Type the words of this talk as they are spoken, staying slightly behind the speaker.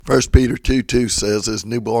1 Peter 2:2 says, as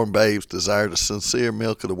newborn babes desire the sincere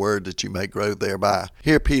milk of the word that you may grow thereby.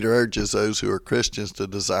 Here Peter urges those who are Christians to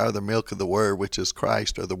desire the milk of the word, which is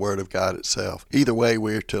Christ or the word of God itself. Either way,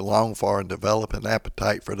 we are to long for and develop an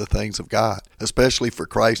appetite for the things of God, especially for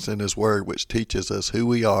Christ and his word, which teaches us who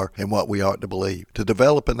we are and what we ought to believe. To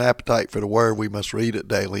develop an appetite for the word, we must read it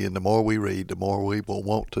daily, and the more we read, the more we will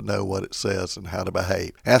want to know what it says and how to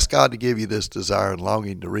behave. Ask God to give you this desire and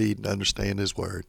longing to read and understand his word.